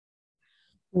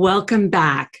Welcome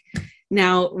back.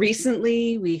 Now,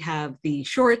 recently we have the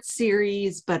short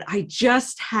series, but I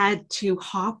just had to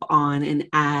hop on and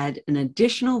add an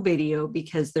additional video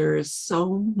because there is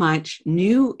so much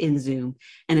new in Zoom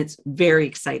and it's very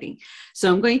exciting.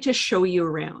 So I'm going to show you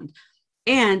around.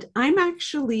 And I'm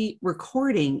actually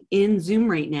recording in Zoom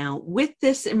right now with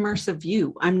this immersive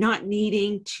view. I'm not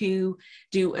needing to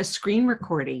do a screen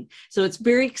recording. So it's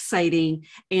very exciting.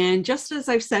 And just as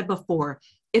I've said before,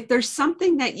 if there's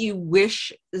something that you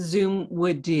wish Zoom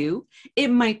would do, it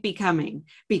might be coming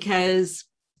because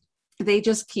they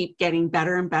just keep getting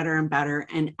better and better and better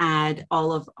and add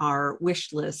all of our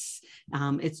wish lists.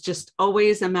 It's just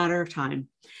always a matter of time.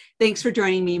 Thanks for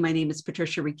joining me. My name is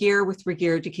Patricia Regier with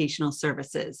Regier Educational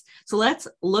Services. So let's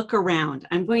look around.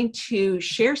 I'm going to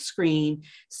share screen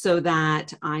so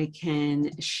that I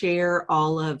can share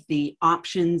all of the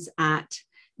options at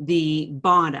the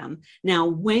bottom. Now,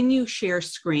 when you share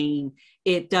screen,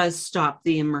 it does stop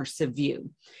the immersive view.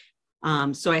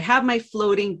 So I have my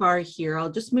floating bar here.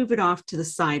 I'll just move it off to the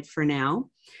side for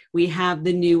now. We have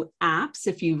the new apps.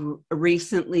 If you've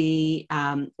recently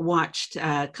watched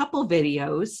a couple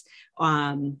videos,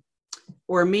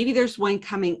 or maybe there's one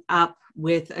coming up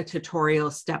with a tutorial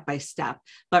step-by-step.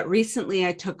 But recently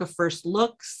I took a first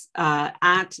look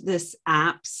at this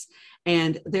apps,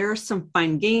 and there are some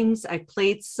fun games. I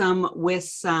played some with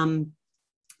some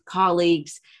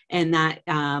colleagues, and that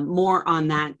more on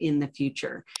that in the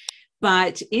future.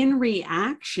 But in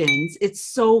reactions, it's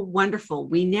so wonderful.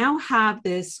 We now have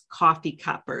this coffee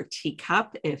cup or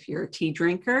teacup if you're a tea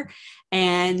drinker,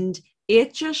 and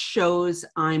it just shows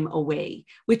I'm away,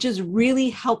 which is really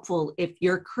helpful if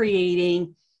you're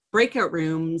creating breakout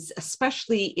rooms,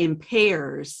 especially in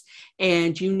pairs,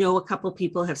 and you know a couple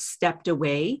people have stepped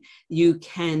away. You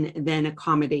can then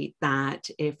accommodate that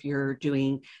if you're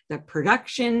doing the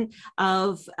production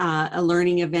of a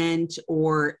learning event,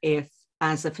 or if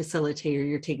as a facilitator,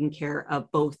 you're taking care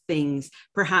of both things,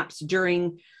 perhaps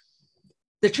during,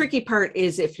 the tricky part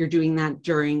is if you're doing that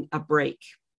during a break,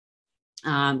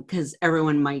 because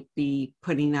everyone might be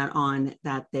putting that on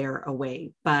that they're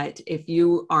away. But if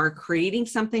you are creating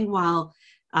something while,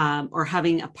 or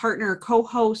having a partner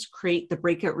co-host create the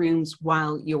breakout rooms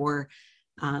while you're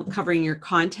covering your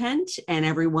content and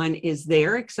everyone is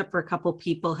there, except for a couple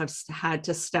people have had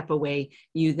to step away,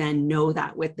 you then know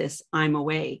that with this I'm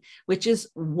away, which is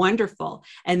wonderful.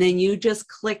 And then you just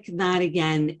click that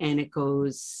again and it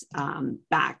goes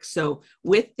back. So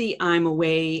with the I'm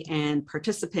away and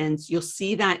participants, you'll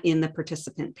see that in the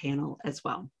participant panel as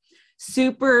well.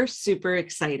 Super, super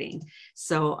exciting.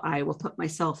 So I will put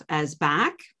myself as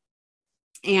back.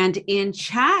 And in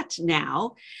chat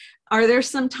now, are there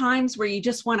some times where you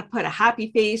just want to put a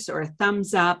happy face or a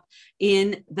thumbs up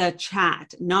in the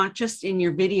chat, not just in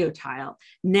your video tile?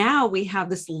 Now we have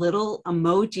this little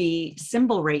emoji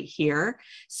symbol right here.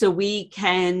 So we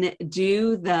can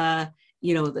do the,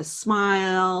 the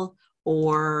smile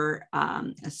or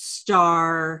a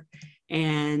star,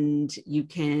 and you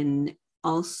can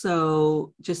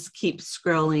also just keep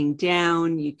scrolling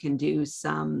down. You can do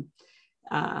some,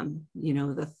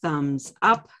 the thumbs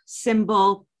up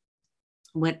symbol,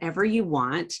 whatever you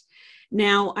want.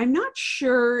 Now, I'm not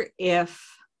sure if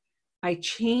I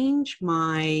change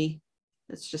my,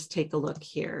 let's just take a look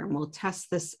here and we'll test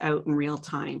this out in real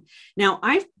time. Now,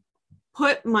 I've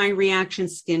put my reaction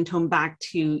skin tone back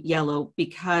to yellow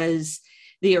because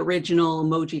the original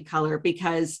emoji color,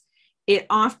 because it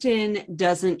often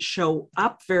doesn't show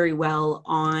up very well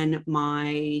on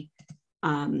my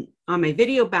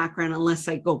video background unless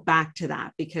I go back to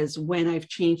that, because when I've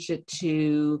changed it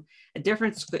to a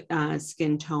different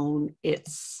skin tone,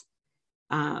 it's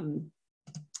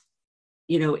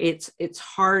it's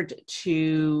hard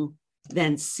to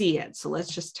then see it. So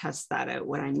let's just test that out,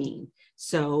 what I mean.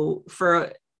 So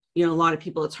for a lot of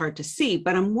people it's hard to see,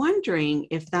 but I'm wondering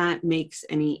if that makes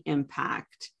any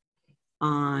impact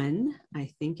on,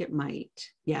 I think it might.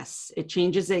 Yes, it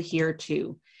changes it here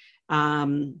too.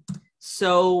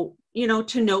 So,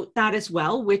 to note that as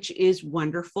well, which is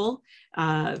wonderful,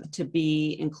 to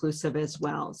be inclusive as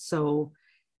well. So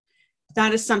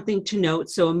that is something to note.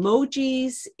 So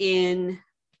emojis in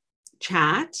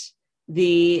chat,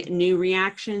 the new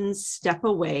reactions, step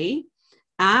away,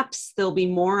 apps, there'll be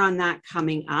more on that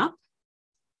coming up.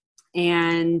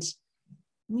 And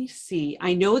let me see.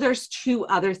 I know there's two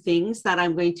other things that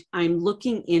I'm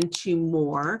looking into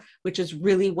more, which is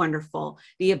really wonderful.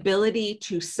 The ability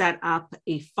to set up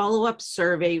a follow-up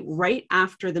survey right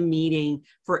after the meeting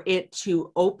for it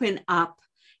to open up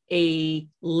a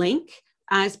link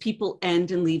as people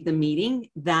end and leave the meeting,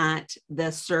 that the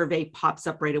survey pops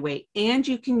up right away. And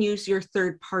you can use your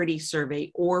third-party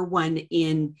survey or one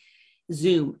in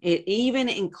Zoom. It even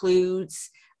includes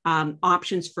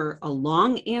options for a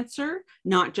long answer,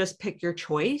 not just pick your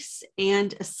choice,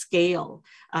 and a scale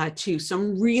too. So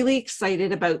I'm really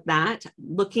excited about that,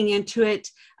 looking into it,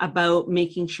 about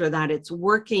making sure that it's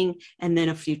working, and then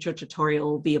a future tutorial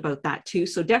will be about that too.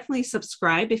 So definitely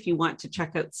subscribe if you want to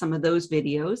check out some of those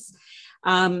videos.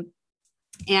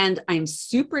 And I'm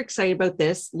super excited about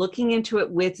this, looking into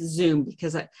it with Zoom,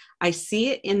 because I see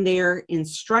it in their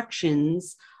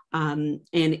instructions and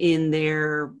in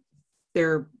their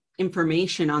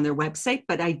information on their website,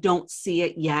 but I don't see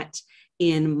it yet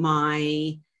in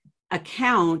my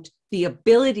account, the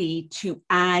ability to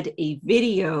add a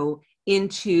video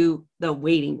into the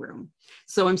waiting room.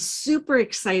 So I'm super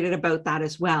excited about that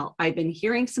as well. I've been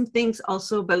hearing some things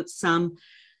also about some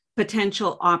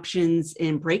potential options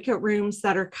in breakout rooms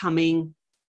that are coming.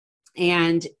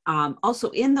 And also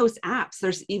in those apps,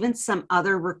 there's even some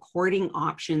other recording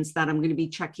options that I'm going to be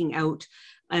checking out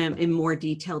in more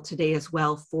detail today as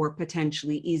well, for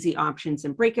potentially easy options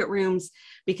in breakout rooms,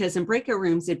 because in breakout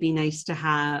rooms, it'd be nice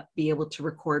to be able to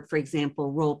record, for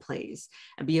example, role plays,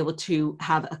 and be able to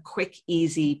have a quick,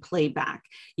 easy playback.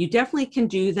 You definitely can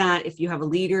do that if you have a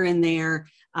leader in there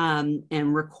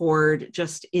and record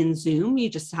just in Zoom. You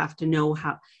just have to know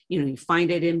how, you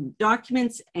find it in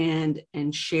documents and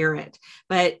share it.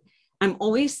 But I'm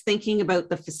always thinking about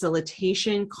the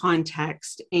facilitation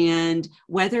context, and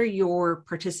whether your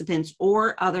participants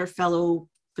or other fellow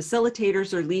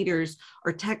facilitators or leaders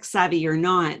are tech savvy or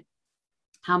not,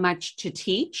 how much to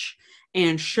teach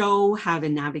and show, have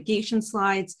in navigation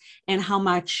slides, and how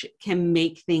much can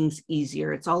make things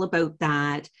easier. It's all about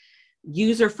that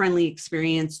user-friendly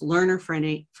experience,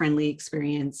 learner-friendly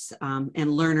experience,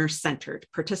 and learner-centered,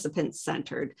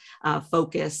 participant-centered,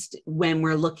 focused when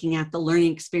we're looking at the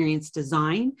learning experience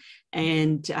design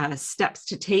and steps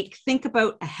to take. Think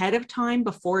about ahead of time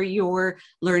before your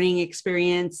learning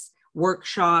experience,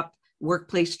 workshop,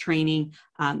 workplace training,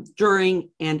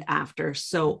 during and after.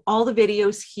 So all the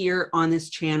videos here on this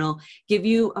channel give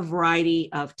you a variety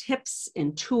of tips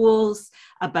and tools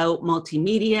about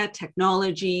multimedia,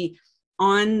 technology,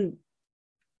 on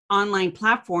online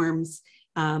platforms,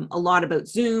 a lot about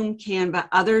Zoom, Canva,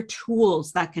 other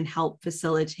tools that can help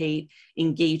facilitate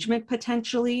engagement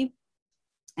potentially,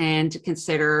 and to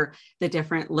consider the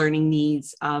different learning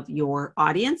needs of your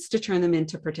audience to turn them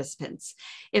into participants.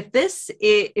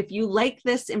 If you like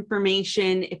this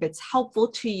information, if it's helpful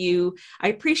to you, I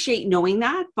appreciate knowing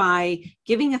that by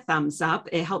giving a thumbs up.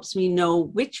 It helps me know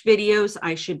which videos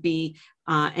I should be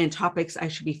and topics I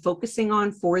should be focusing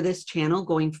on for this channel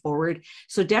going forward.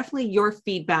 So definitely your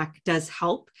feedback does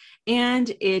help, and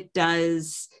it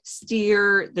does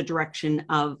steer the direction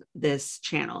of this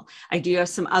channel. I do have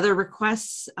some other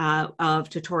requests of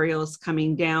tutorials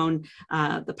coming down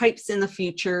the pipes in the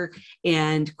future,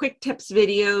 and quick tips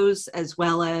videos, as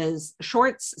well as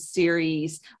shorts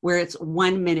series where it's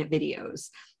 1-minute videos.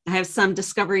 I have some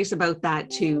discoveries about that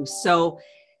too. So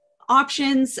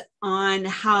options on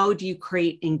how do you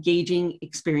create engaging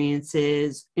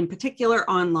experiences, in particular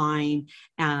online,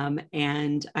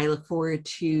 and I look forward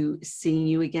to seeing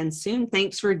you again soon.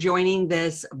 Thanks for joining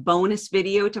this bonus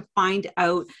video to find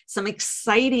out some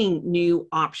exciting new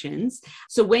options.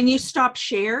 So when you stop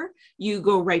share, you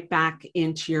go right back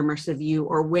into your immersive view,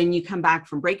 or when you come back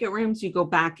from breakout rooms, you go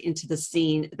back into the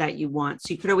scene that you want.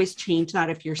 So you could always change that.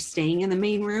 If you're staying in the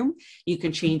main room, you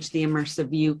can change the immersive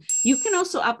view. You can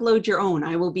also upload your own.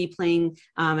 I will be playing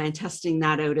and testing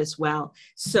that out as well.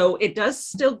 So it does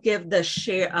still give the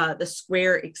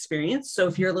square experience. So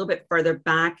if you're a little bit further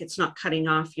back, it's not cutting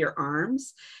off your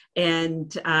arms. And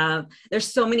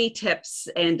there's so many tips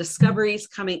and discoveries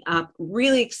coming up.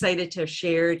 Really excited to have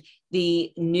shared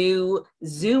the new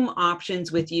Zoom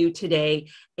options with you today.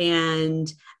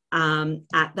 And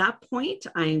at that point,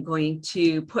 I'm going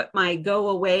to put my go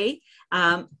away,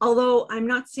 although I'm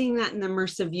not seeing that in the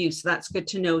immersive view, so that's good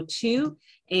to know too.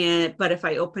 But if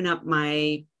I open up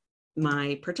my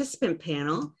participant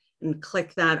panel and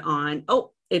click that on,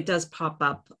 oh, it does pop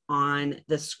up on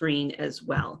the screen as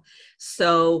well.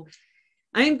 So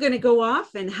I'm going to go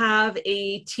off and have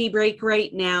a tea break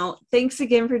right now. Thanks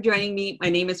again for joining me. My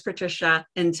name is Patricia.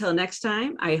 Until next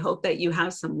time, I hope that you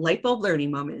have some light bulb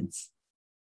learning moments.